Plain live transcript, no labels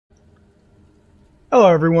Hello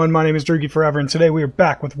everyone, my name is Droogie Forever, and today we are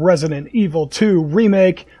back with Resident Evil 2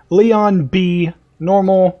 Remake, Leon B,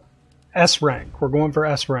 Normal, S rank. We're going for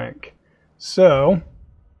S rank. So,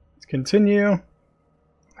 let's continue.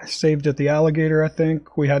 I saved at the alligator, I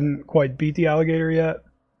think. We hadn't quite beat the alligator yet.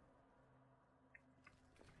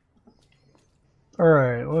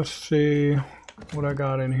 Alright, let's see what I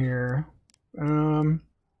got in here.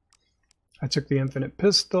 I took the infinite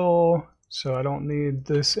pistol, so I don't need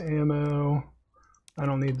this ammo. I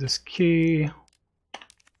don't need this key.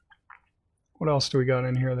 What else do we got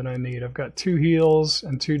in here that I need? I've got 2 heals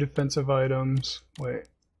and 2 defensive items. Wait.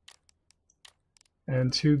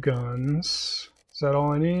 And 2 guns. Is that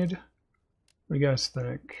all I need? What do you guys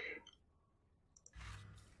think?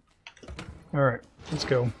 Alright, let's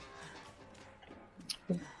go.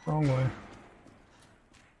 Wrong way.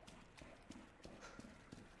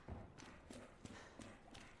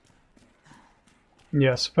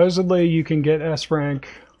 Yeah, supposedly you can get S rank.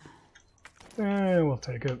 We'll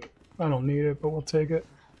take it. I don't need it, but we'll take it.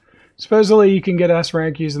 Supposedly you can get S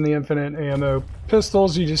rank using the infinite ammo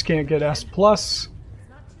pistols. You just can't get S plus.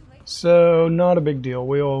 So not a big deal.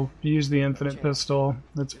 We'll use the infinite pistol.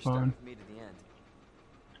 That's fine.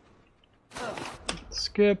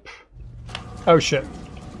 Skip. Oh shit.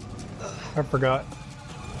 I forgot.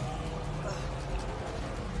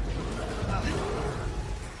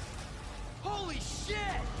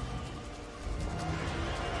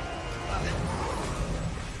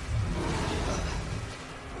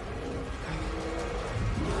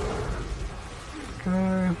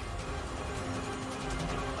 Okay.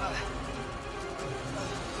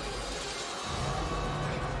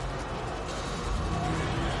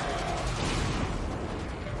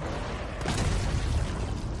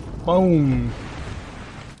 Boom.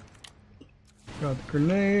 Got the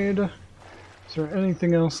grenade. Is there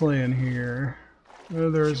anything else laying here?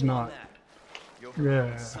 No, there is not.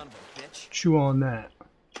 Yeah. Chew on that.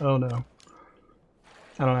 Oh no.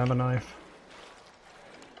 I don't have a knife.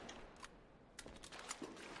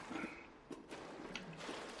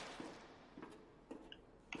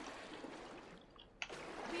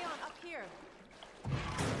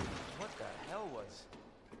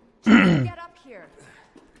 Get up here.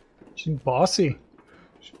 She's bossy.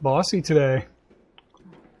 She's bossy today.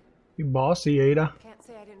 You bossy, Ada. Can't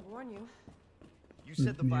say I didn't warn you. You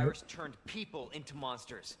said the virus turned people into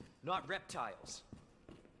monsters, not reptiles.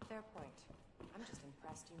 Fair point. I'm just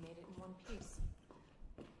impressed you made it in one piece.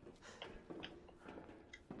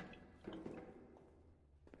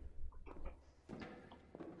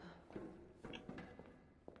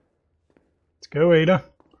 Let's go, Ada.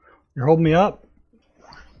 You're holding me up.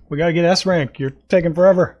 We gotta get S rank. You're taking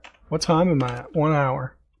forever. What time am I at? 1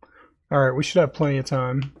 hour. Alright, we should have plenty of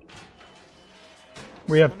time.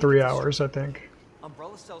 We have 3 hours, I think.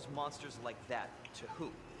 Umbrella sells monsters like that to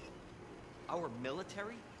who? Our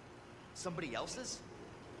military? Somebody else's?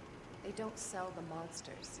 They don't sell the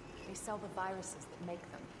monsters. They sell the viruses that make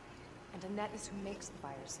them. And Annette is who makes the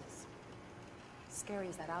viruses. Scary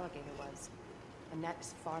as that alligator was, Annette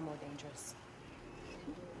is far more dangerous.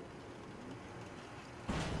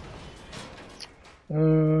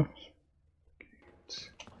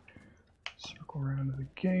 Circle around to the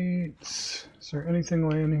gates. Is there anything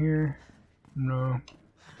laying here? No.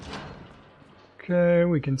 Okay,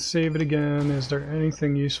 we can save it again. Is there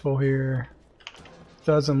anything useful here?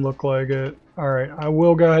 Doesn't look like it. Alright, I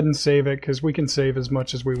will go ahead and save it because we can save as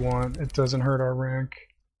much as we want. It doesn't hurt our rank.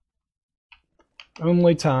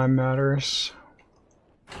 Only time matters.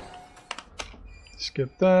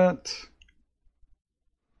 Skip that.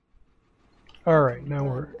 Alright, now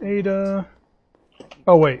we're Ada.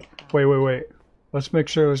 Oh, wait. Wait. Let's make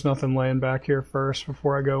sure there's nothing laying back here first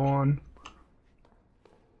before I go on.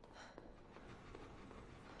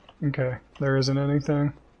 Okay, there isn't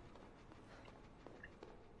anything.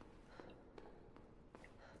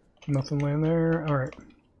 Nothing laying there. Alright.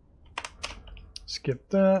 Skip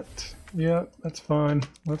that. Yep, that's fine.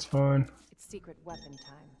 That's fine. It's secret weapon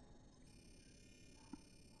time.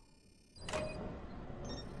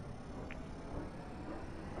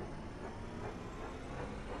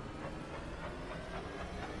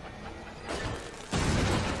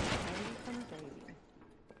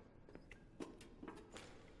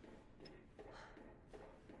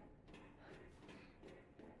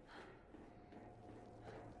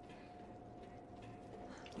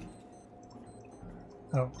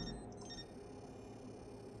 Oh.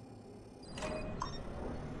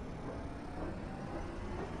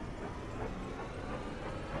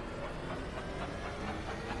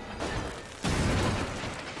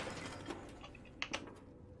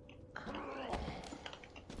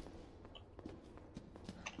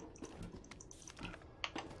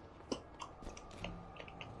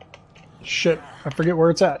 Shit, I forget where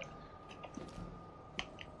it's at.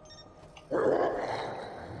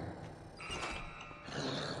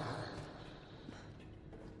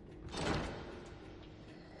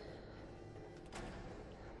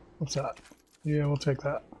 What's that? Yeah, we'll take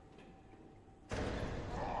that.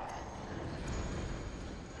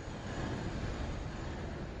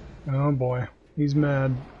 Oh boy, he's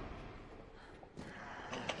mad.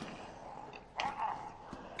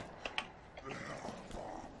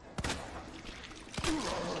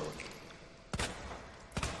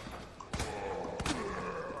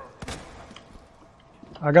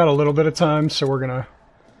 I got a little bit of time, so we're gonna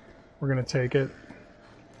take it.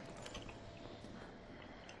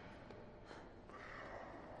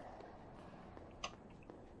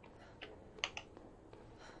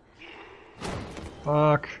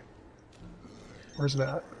 Fuck. Where's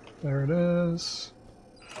that? There it is.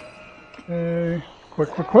 Okay. Quick,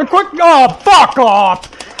 quick, quick, quick! Oh, fuck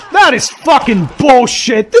off! That is fucking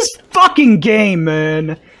bullshit! This fucking game,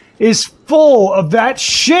 man, is full of that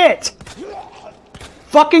shit!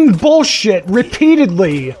 Fucking bullshit,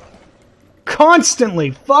 repeatedly.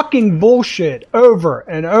 Constantly fucking bullshit, over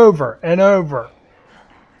and over and over.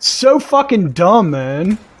 So fucking dumb,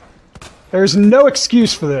 man. There's no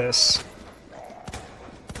excuse for this.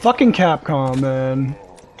 Fucking Capcom, man.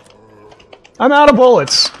 I'm out of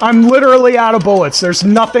bullets. I'm literally out of bullets. There's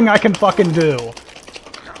nothing I can fucking do.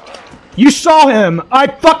 You saw him. I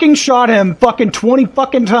fucking shot him fucking 20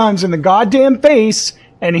 fucking times in the goddamn face.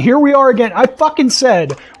 And here we are again. I fucking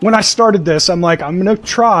said when I started this, I'm like, I'm gonna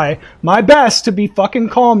try my best to be fucking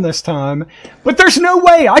calm this time. But there's no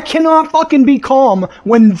way. I cannot fucking be calm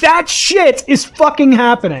when that shit is fucking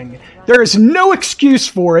happening. There is no excuse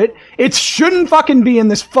for it. It shouldn't fucking be in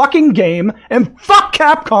this fucking game. And fuck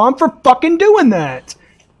Capcom for fucking doing that.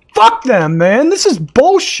 Fuck them, man. This is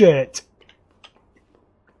bullshit.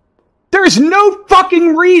 There's no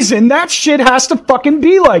fucking reason that shit has to fucking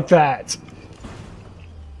be like that.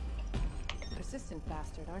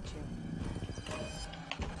 Bastard, aren't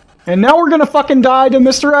you? And now we're gonna fucking die to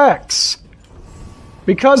Mr. X.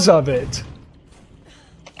 Because of it.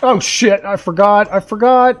 Oh shit, I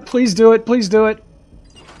forgot. Please do it, please do it.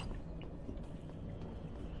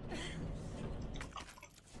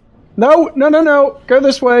 No, no, no, no. Go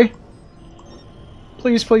this way.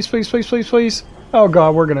 Please, please, please, please, please, please. Oh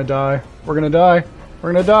god, we're gonna die. We're gonna die.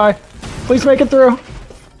 We're gonna die. Please make it through.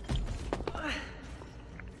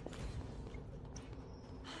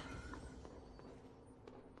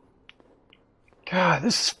 God,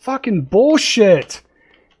 this is fucking bullshit.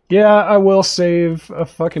 Yeah, I will save a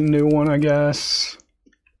fucking new one, I guess.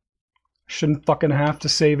 Shouldn't fucking have to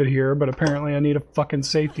save it here, but apparently I need a fucking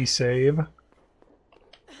safety save.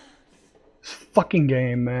 This fucking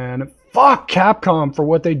game, man. Fuck Capcom for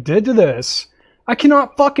what they did to this. I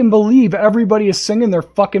cannot fucking believe everybody is singing their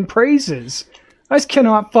fucking praises. I just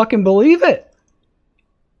cannot fucking believe it.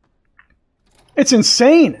 It's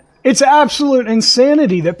insane. It's absolute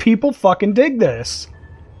insanity that people fucking dig this.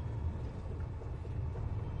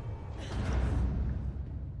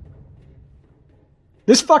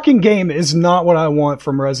 This fucking game is not what I want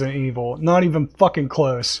from Resident Evil. Not even fucking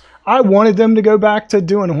close. I wanted them to go back to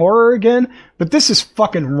doing horror again, but this is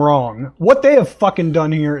fucking wrong. What they have fucking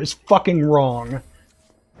done here is fucking wrong.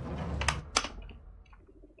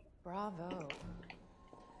 Bravo.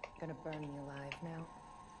 Gonna burn me alive now.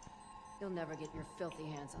 You'll never get your filthy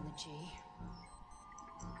hands on the G.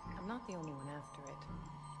 I'm not the only one after it.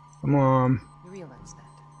 Come on. You realize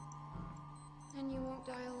that. And you won't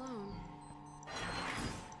die alone.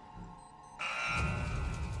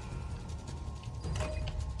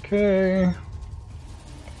 Okay.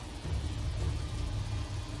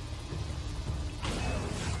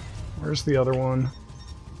 Where's the other one?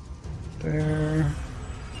 There.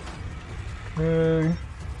 Okay.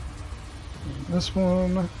 This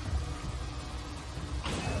one.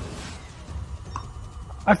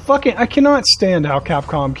 I cannot stand how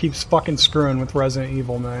Capcom keeps fucking screwing with Resident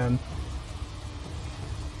Evil, man.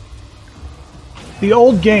 The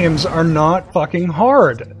old games are not fucking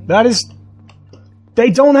hard. That is... They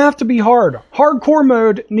don't have to be hard. Hardcore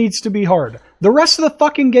mode needs to be hard. The rest of the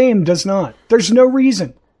fucking game does not. There's no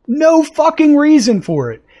reason. No fucking reason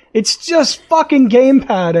for it. It's just fucking game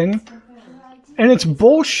padding. And it's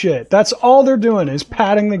bullshit. That's all they're doing is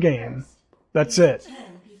padding the game. That's it.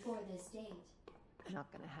 Not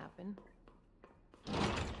gonna happen.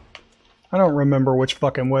 I don't remember which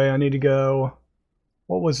fucking way I need to go.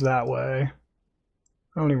 What was that way?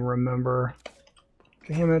 I don't even remember.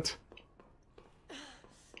 Damn it.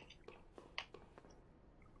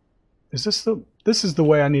 Is this the... This is the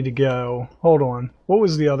way I need to go. Hold on. What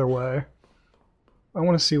was the other way? I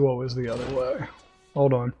want to see what was the other way.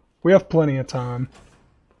 Hold on. We have plenty of time.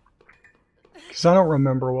 Because I don't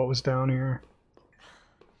remember what was down here.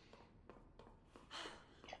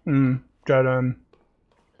 Dead end.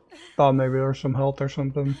 Thought maybe there was some health or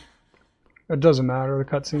something. It doesn't matter. The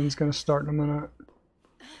cutscene's going to start in a minute.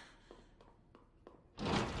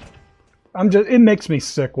 It makes me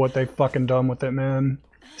sick what they fucking done with it, man.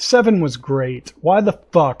 7 was great. Why the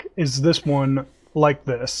fuck is this one like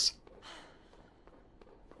this?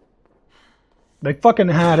 They fucking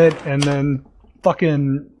had it and then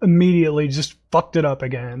fucking immediately just fucked it up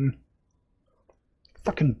again.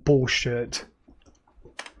 Fucking bullshit.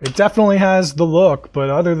 It definitely has the look, but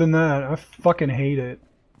other than that, I fucking hate it.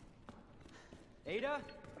 Ada?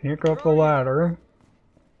 Can't go up the ladder.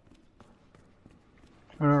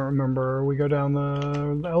 I don't remember. We go down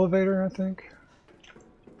the elevator, I think.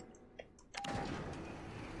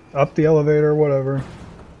 Up the elevator, whatever.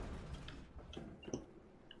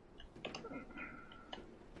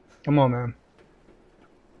 Come on, man.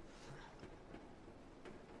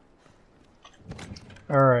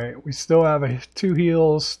 Alright, we still have 2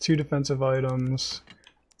 heals, 2 defensive items,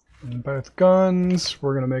 and both guns.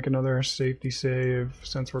 We're going to make another safety save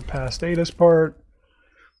since we're past Ada's part.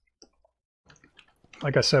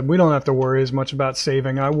 Like I said, we don't have to worry as much about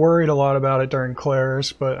saving. I worried a lot about it during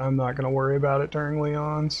Claire's, but I'm not going to worry about it during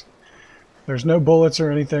Leon's. There's no bullets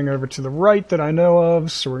or anything over to the right that I know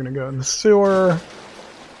of, so we're going to go in the sewer.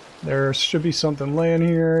 There should be something laying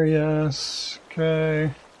here, yes.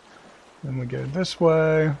 Okay. Then we go this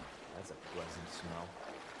way. That's a pleasant smell.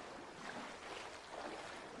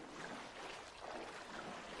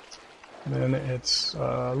 Then it's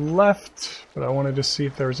left, but I wanted to see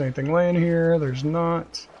if there was anything laying here. There's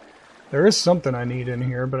not. There is something I need in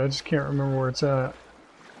here, but I just can't remember where it's at.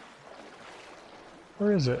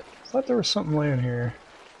 Where is it? I thought there was something laying here.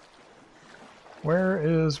 Where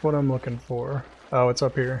is what I'm looking for? Oh, it's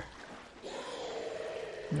up here.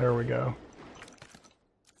 There we go.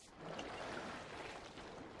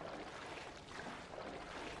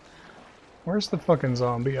 Where's the fucking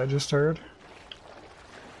zombie I just heard?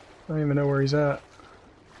 I don't even know where he's at.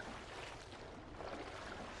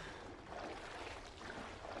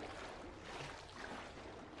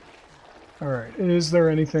 Alright, is there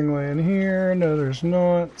anything laying here? No, there's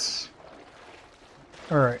not.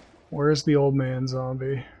 Alright, where's the old man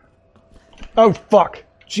zombie? Oh, fuck!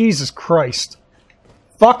 Jesus Christ!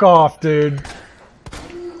 Fuck off, dude!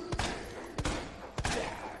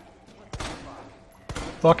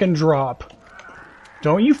 Fucking drop.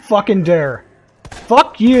 Don't you fucking dare.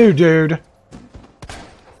 Fuck you, dude.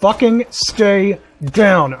 Fucking stay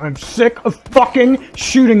down. I'm sick of fucking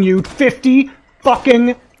shooting you 50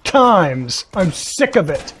 fucking times. I'm sick of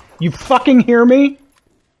it. You fucking hear me?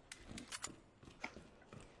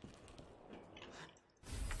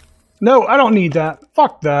 No, I don't need that.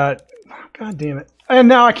 Fuck that. God damn it. And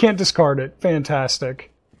now I can't discard it.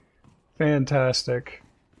 Fantastic. Fantastic.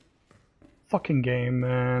 Fucking game,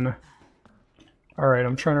 man. Alright,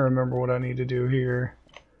 I'm trying to remember what I need to do here.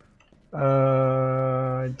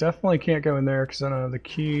 I definitely can't go in there because I don't have the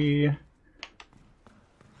key.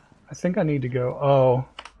 I think I need to go... Oh,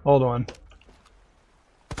 hold on.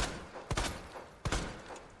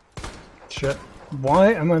 Shit.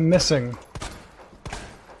 Why am I missing?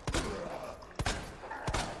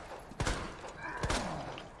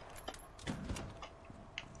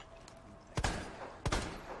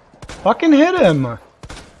 Fucking hit him!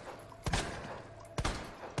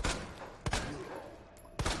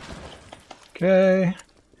 Okay.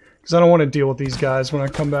 Because I don't want to deal with these guys when I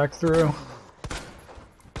come back through.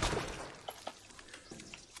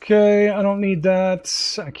 Okay, I don't need that.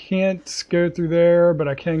 I can't go through there, but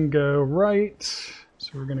I can go right.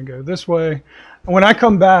 So we're going to go this way. When I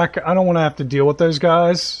come back, I don't want to have to deal with those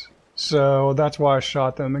guys. So that's why I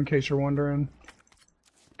shot them, in case you're wondering.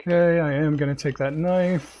 Okay, I am going to take that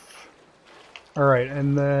knife. Alright,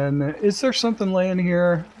 and then, is there something laying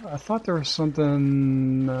here? I thought there was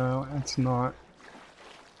something... No, it's not.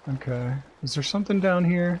 Okay. Is there something down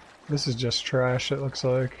here? This is just trash, it looks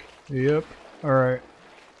like. Yep. Alright.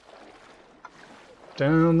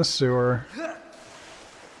 Down the sewer.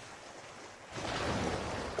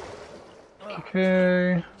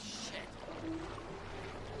 Okay.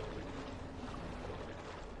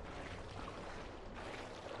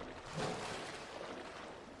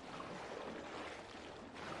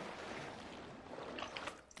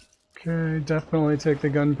 Okay, definitely take the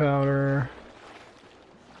gunpowder.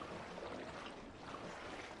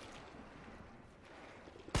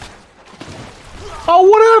 Oh,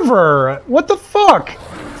 whatever! What the fuck?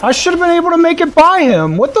 I should have been able to make it by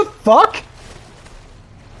him. What the fuck?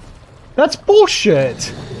 That's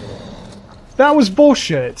bullshit! That was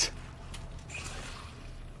bullshit.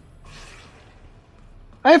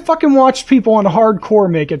 I have fucking watched people on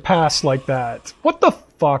hardcore make it past like that. What the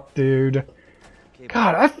fuck, dude?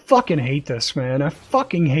 God, I fucking hate this, man. I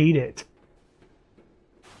fucking hate it.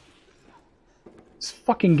 This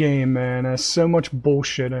fucking game, man, has so much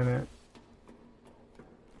bullshit in it.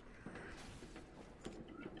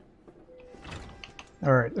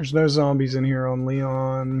 Alright, there's no zombies in here on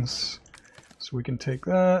Leon's, so we can take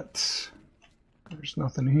that. There's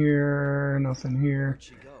nothing here, nothing here.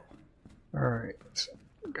 Alright,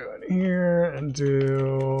 go in here and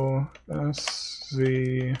do S,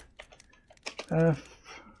 Z, F.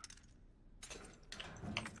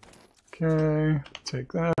 Okay,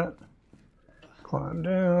 take that. Climb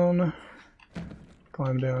down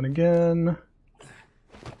again.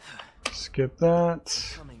 Skip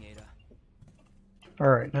that.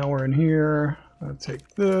 Alright, now we're in here. I'll take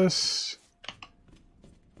this.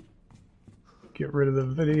 Get rid of the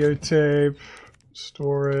videotape.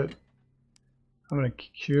 Store it. I'm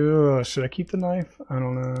gonna should I keep the knife? I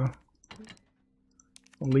don't know.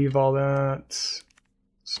 I'll leave all that.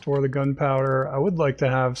 Store the gunpowder. I would like to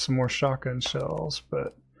have some more shotgun shells,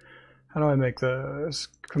 but how do I make those?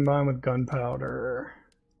 Combine with gunpowder.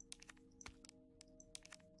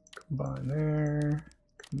 Combine there.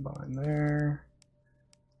 Combine there.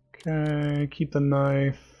 Okay, keep the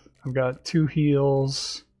knife. I've got 2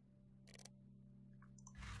 heals.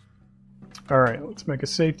 Alright, let's make a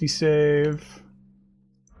safety save.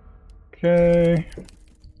 Okay.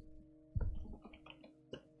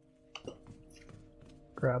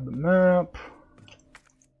 Grab the map.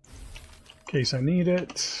 In case I need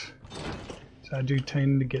it. So I do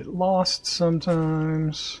tend to get lost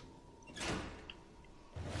sometimes.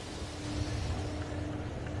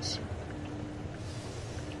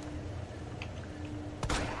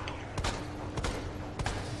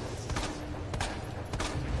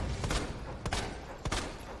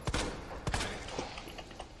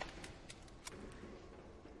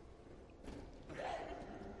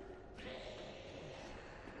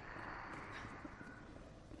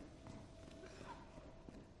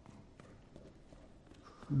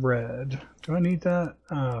 Red. Do I need that?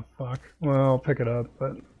 Ah, fuck. Well, I'll pick it up,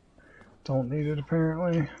 but don't need it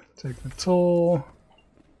apparently. Take the tool.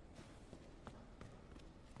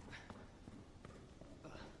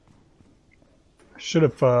 I should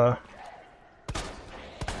have,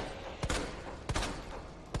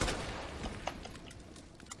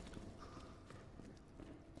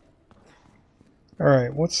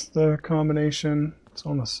 Alright, what's the combination? It's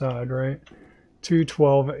on the side, right? 2,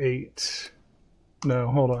 12, 8. No,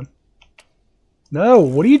 hold on. No,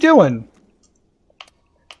 what are you doing?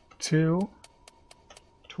 2,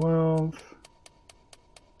 12,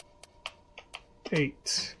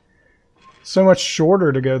 8. So much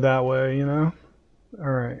shorter to go that way, you know?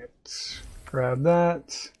 Alright, grab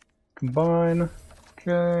that. Combine.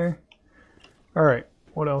 Okay. Alright,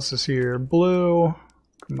 what else is here? Blue.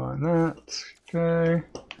 Combine that. Okay.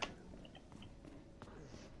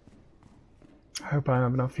 I hope I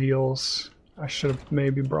have enough heals. I should have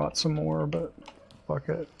maybe brought some more, but fuck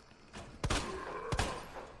it.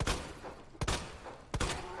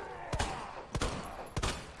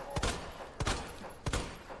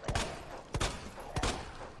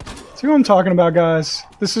 See what I'm talking about, guys?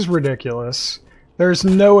 This is ridiculous. There's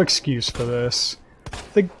no excuse for this.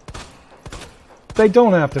 They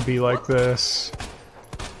don't have to be like this.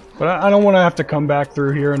 But I don't want to have to come back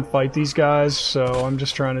through here and fight these guys, so I'm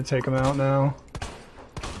just trying to take them out now.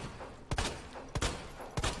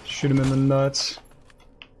 Shoot him in the nuts.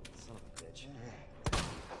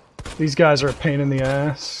 These guys are a pain in the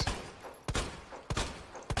ass.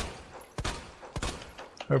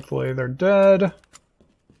 Hopefully they're dead.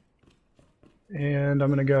 And I'm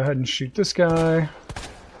gonna go ahead and shoot this guy.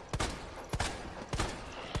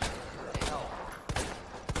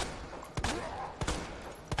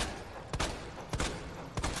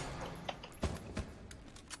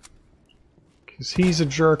 Because he's a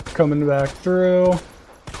jerk coming back through.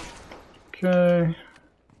 Okay.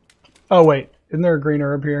 Oh wait, isn't there a green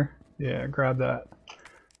herb here? Yeah, grab that.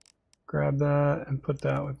 Grab that and put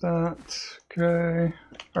that with that. Okay.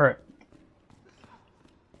 Alright.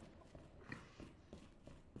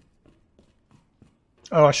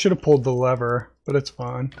 Oh, I should have pulled the lever, but it's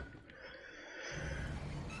fine.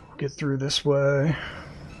 We'll get through this way.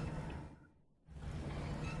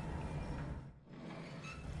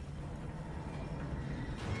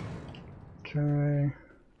 Okay.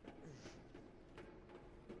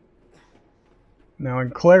 Now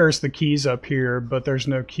in Claire's the key's up here, but there's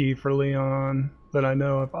no key for Leon that I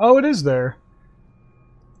know of. Oh, it is there.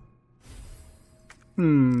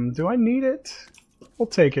 Do I need it? We'll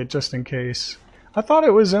take it just in case. I thought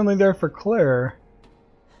it was only there for Claire.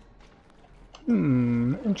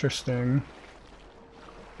 Interesting.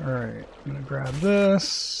 Alright, I'm gonna grab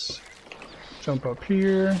this. Jump up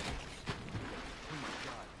here. Oh my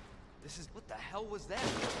god. This is... What the hell was that?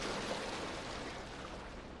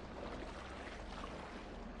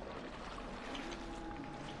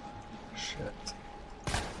 Shit.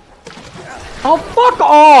 Oh, fuck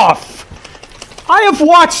off! I have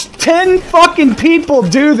watched 10 fucking people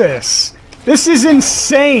do this! This is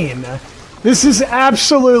insane! This is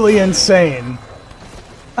absolutely insane.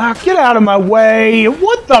 Get out of my way!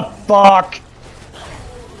 What the fuck?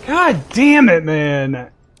 God damn it,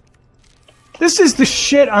 man. This is the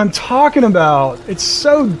shit I'm talking about. It's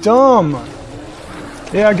so dumb.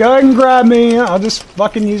 Yeah, go ahead and grab me. I'll just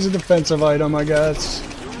fucking use a defensive item, I guess.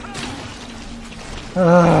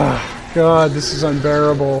 God, this is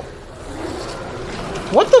unbearable.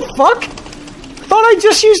 What the fuck? I thought I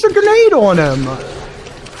just used a grenade on him.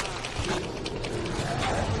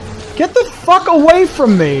 Get the fuck away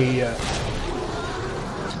from me.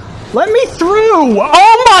 Let me through.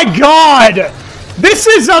 Oh my god. This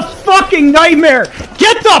is a fucking nightmare.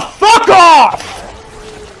 Get the fuck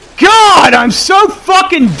off. God, I'm so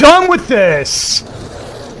fucking done with this.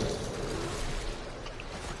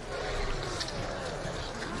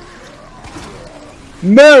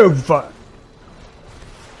 Move!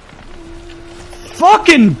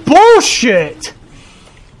 Fucking bullshit!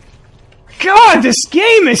 God, this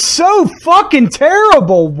game is so fucking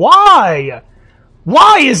terrible! Why?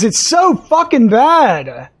 Why is it so fucking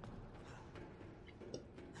bad?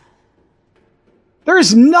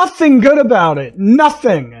 There's nothing good about it.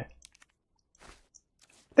 Nothing.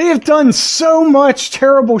 They have done so much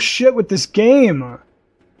terrible shit with this game.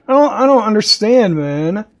 I don't understand,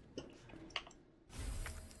 man.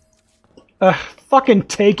 Fucking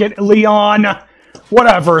take it, Leon.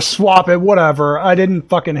 Whatever, swap it, whatever. I didn't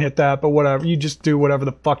fucking hit that, but whatever. You just do whatever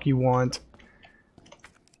the fuck you want.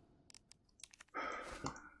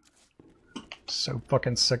 So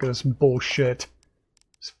fucking sick of this bullshit.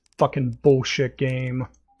 This fucking bullshit game.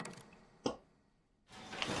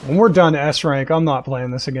 When we're done S rank, I'm not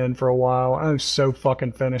playing this again for a while. I'm so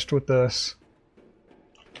fucking finished with this.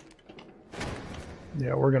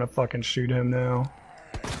 Yeah, we're gonna fucking shoot him now.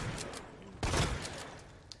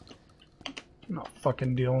 I'm not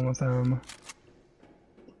fucking dealing with him.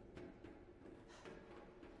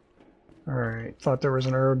 Alright, thought there was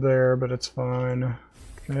an herb there, but it's fine.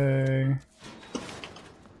 Okay.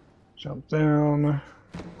 Jump down.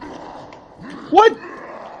 What?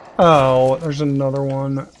 Oh, there's another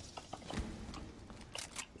one.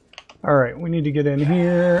 Alright, we need to get in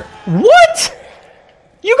here. What?!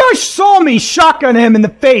 You guys saw me shotgun him in the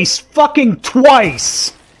face fucking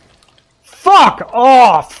twice! Fuck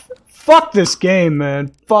off! Fuck this game, man.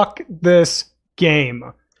 Fuck this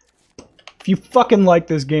game. If you fucking like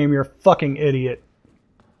this game, you're a fucking idiot.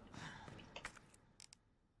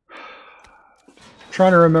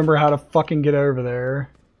 Trying to remember how to fucking get over there.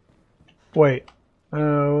 Wait.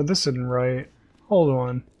 Oh, this isn't right. Hold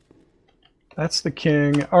on. That's the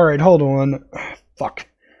king. Alright, hold on. Fuck.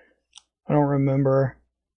 I don't remember.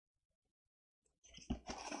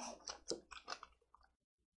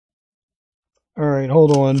 Alright,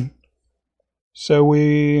 hold on. So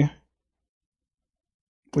we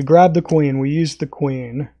grab the queen, we use the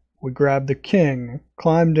queen, we grab the king,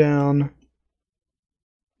 climb down,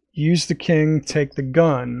 use the king, take the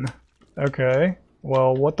gun. Okay,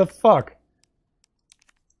 well, what the fuck?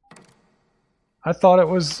 I thought it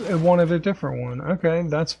wanted a different one. Okay,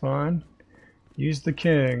 that's fine. Use the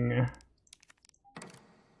king.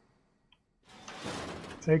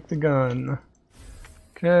 Take the gun.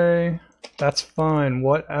 Okay. That's fine,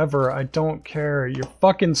 whatever, I don't care. You're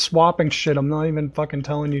fucking swapping shit, I'm not even fucking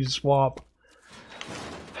telling you to swap.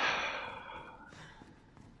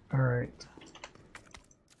 Alright.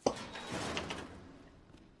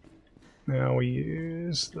 Now we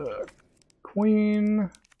use the queen.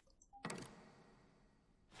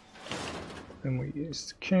 Then we use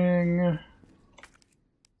the king.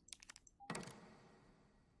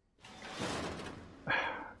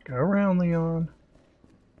 Go around, Leon.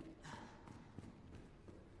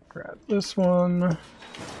 Grab this one.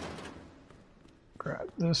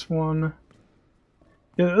 Grab this one.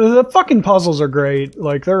 Yeah, the fucking puzzles are great.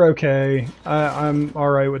 Like, they're okay. I'm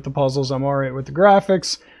alright with the puzzles. I'm alright with the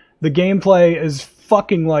graphics. The gameplay is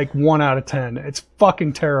fucking like 1 out of 10. It's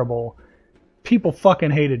fucking terrible. People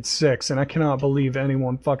fucking hated 6, and I cannot believe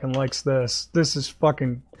anyone fucking likes this. This is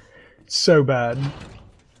fucking so bad.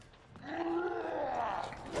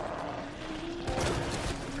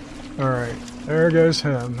 Alright. There goes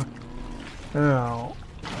him. Now.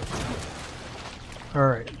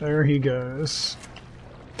 Alright, there he goes.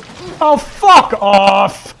 Oh, fuck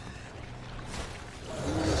off!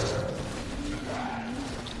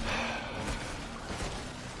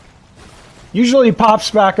 Usually he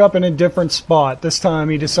pops back up in a different spot. This time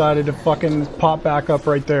he decided to fucking pop back up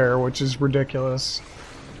right there, which is ridiculous.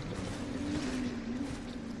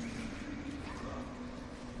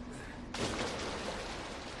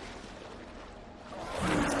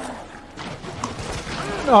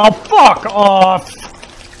 Oh, fuck off!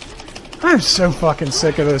 I'm so fucking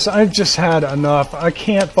sick of this. I've just had enough. I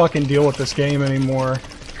can't fucking deal with this game anymore.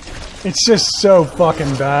 It's just so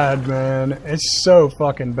fucking bad, man. It's so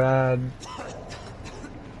fucking bad.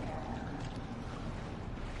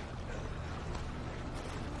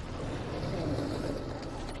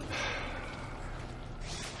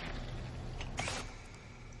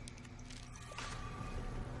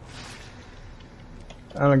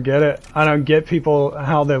 I don't get it. I don't get people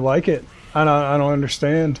how they like it. I don't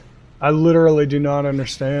understand. I literally do not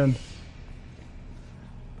understand.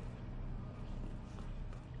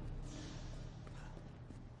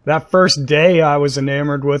 That first day I was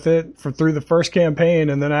enamored with it through the first campaign,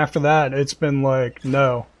 and then after that it's been like,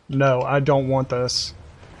 no, I don't want this.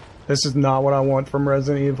 This is not what I want from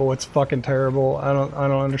Resident Evil. It's fucking terrible. I don't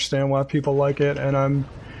understand why people like it, and I'm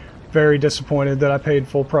very disappointed that I paid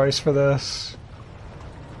full price for this.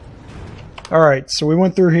 Alright, so we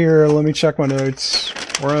went through here. Let me check my notes.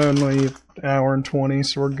 We're only an hour and 20,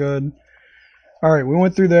 so we're good. Alright, we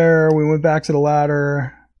went through there. We went back to the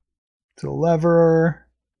ladder. To the lever.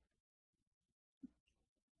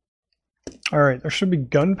 Alright, there should be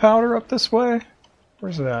gunpowder up this way.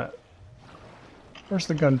 Where's it at? Where's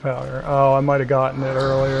the gunpowder? Oh, I might have gotten it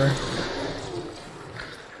earlier.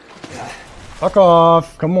 Fuck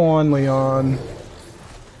off. Come on, Leon.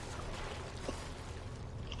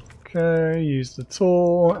 Okay, use the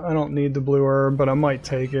tool. I don't need the blue herb, but I might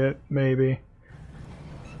take it, maybe.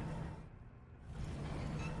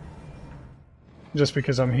 Just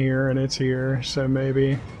because I'm here and it's here, so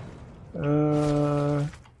maybe.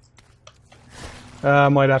 I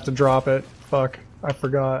might have to drop it. Fuck, I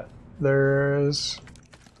forgot. There's...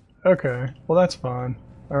 Okay, well that's fine.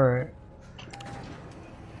 Alright.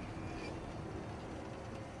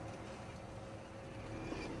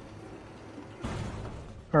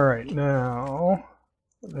 Alright, now...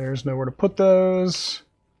 There's nowhere to put those.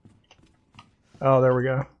 Oh, there we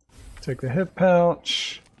go. Take the hip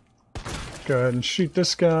pouch. Go ahead and shoot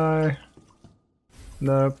this guy.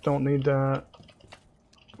 Nope, don't need that.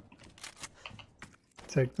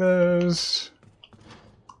 Take those.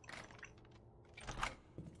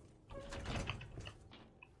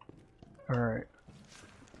 Alright.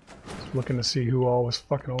 Just looking to see who all was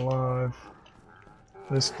fucking alive.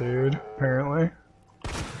 This dude, apparently.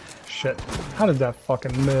 Shit. How did that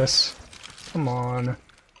fucking miss? Come on.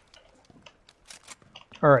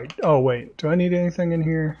 Alright. Oh, wait. Do I need anything in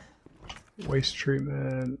here? Waste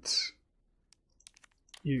treatment.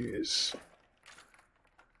 Use.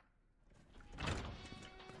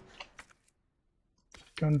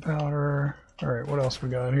 Gunpowder. Alright, what else we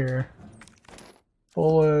got here?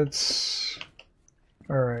 Bullets.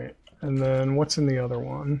 Alright, and then what's in the other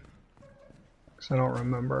one? Because I don't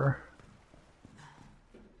remember.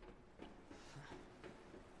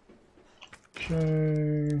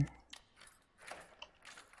 Okay.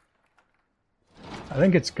 I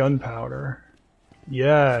think it's gunpowder.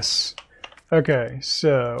 Yes. Okay,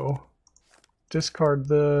 so discard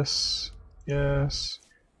this. Yes.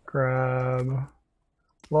 Grab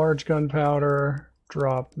large gunpowder.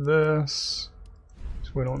 Drop this.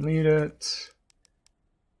 So we don't need it.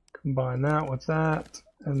 Combine that with that.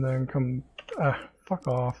 And then fuck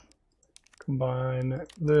off. Combine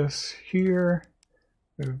this here.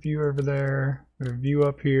 Move view over there. Move view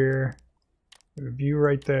up here. Move view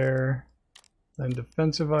right there. Then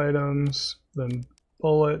defensive items. Then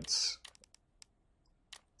bullets.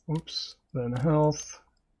 Oops. Then health.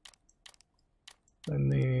 Then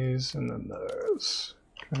these. And then those.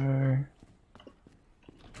 Okay.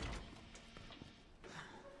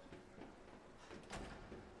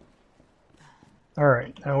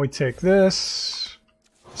 Alright, now we take this.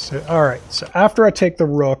 So, alright, so after I take the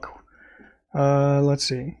rook, let's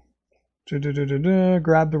see.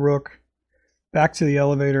 Grab the rook. Back to the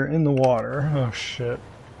elevator in the water. Oh shit.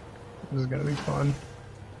 This is gonna be fun.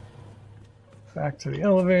 Back to the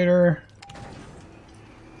elevator.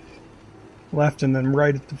 Left and then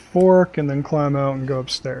right at the fork, and then climb out and go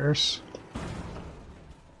upstairs.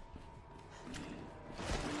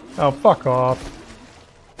 Oh, fuck off.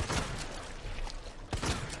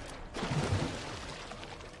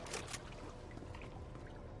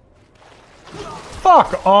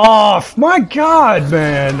 Fuck off! My god,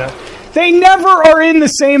 man! They never are in the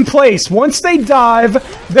same place. Once they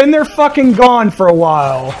dive, then they're fucking gone for a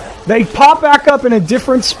while. They pop back up in a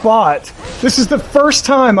different spot. This is the first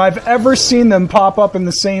time I've ever seen them pop up in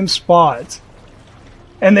the same spot.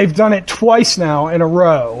 And they've done it twice now in a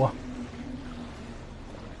row.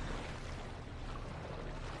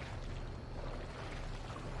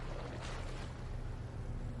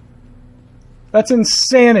 That's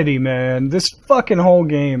insanity, man. This fucking whole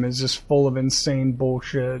game is just full of insane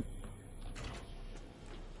bullshit.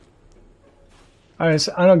 I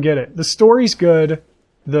don't get it. The story's good.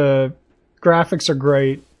 The graphics are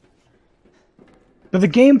great. But the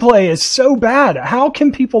gameplay is so bad. How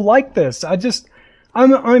can people like this?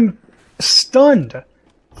 I'm stunned.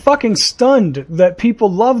 Fucking stunned that people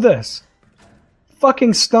love this.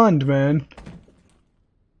 Fucking stunned, man.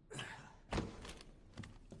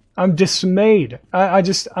 I'm dismayed.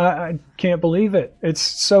 I can't believe it. It's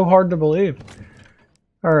so hard to believe.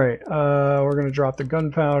 Alright, we're gonna drop the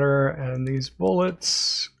gunpowder and these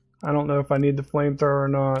bullets. I don't know if I need the flamethrower or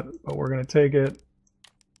not, but we're gonna take it.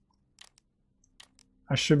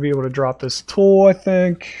 I should be able to drop this tool, I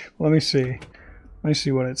think. Let me see. Let me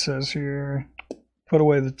see what it says here. Put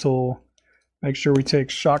away the tool. Make sure we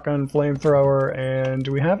take shotgun, flamethrower, and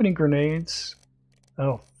do we have any grenades?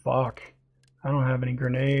 Oh, fuck. I don't have any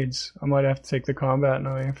grenades. I might have to take the combat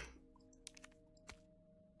knife.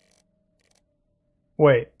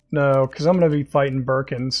 Wait, no, because I'm going to be fighting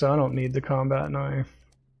Birkin, so I don't need the combat knife.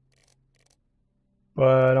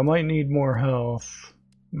 But I might need more health.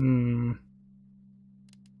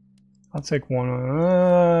 I'll take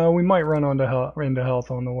one. We might run into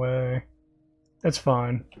health on the way. It's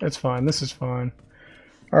fine. It's fine. This is fine.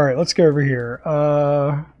 Alright, let's go over here.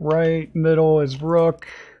 Right middle is Rook.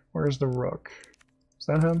 Where's the Rook? Is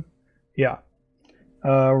that him? Yeah.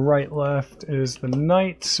 Right left is the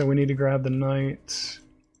Knight, so we need to grab the Knight.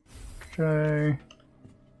 Okay.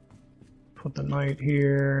 Put the Knight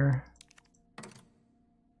here.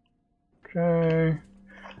 Okay.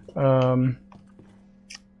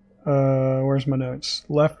 Where's my notes?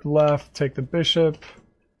 Left, take the Bishop.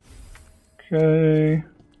 Okay.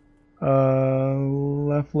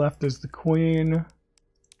 Left is the Queen.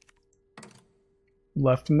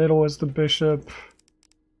 Left middle is the Bishop.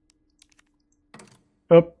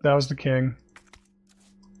 Oh, that was the King.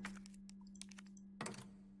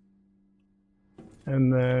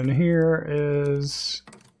 And then here is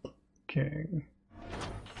King.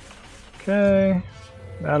 Okay.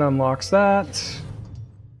 That unlocks that.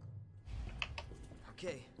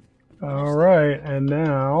 Okay. Alright, and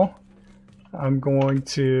now I'm going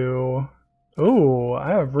to... Ooh,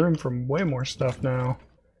 I have room for way more stuff now.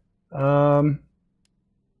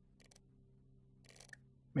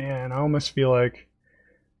 Man, I almost feel like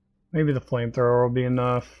maybe the flamethrower will be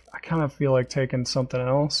enough. I kind of feel like taking something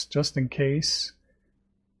else just in case.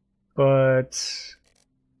 But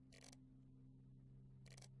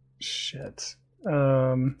shit. I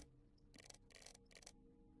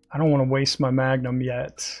don't want to waste my magnum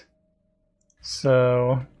yet.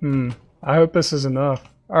 So, I hope this is enough.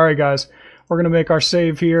 Alright guys, we're going to make our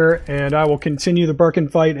save here, and I will continue the Birkin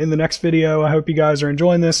fight in the next video. I hope you guys are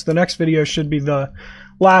enjoying this. The next video should be the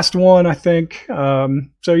last one, I think.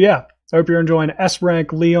 So yeah, I hope you're enjoying S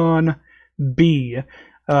rank Leon B.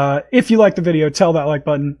 If you like the video, tell that like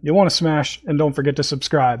button you want to smash, and don't forget to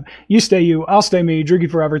subscribe. You stay you, I'll stay me,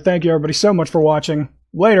 Droogie forever. Thank you everybody so much for watching.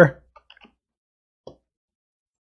 Later.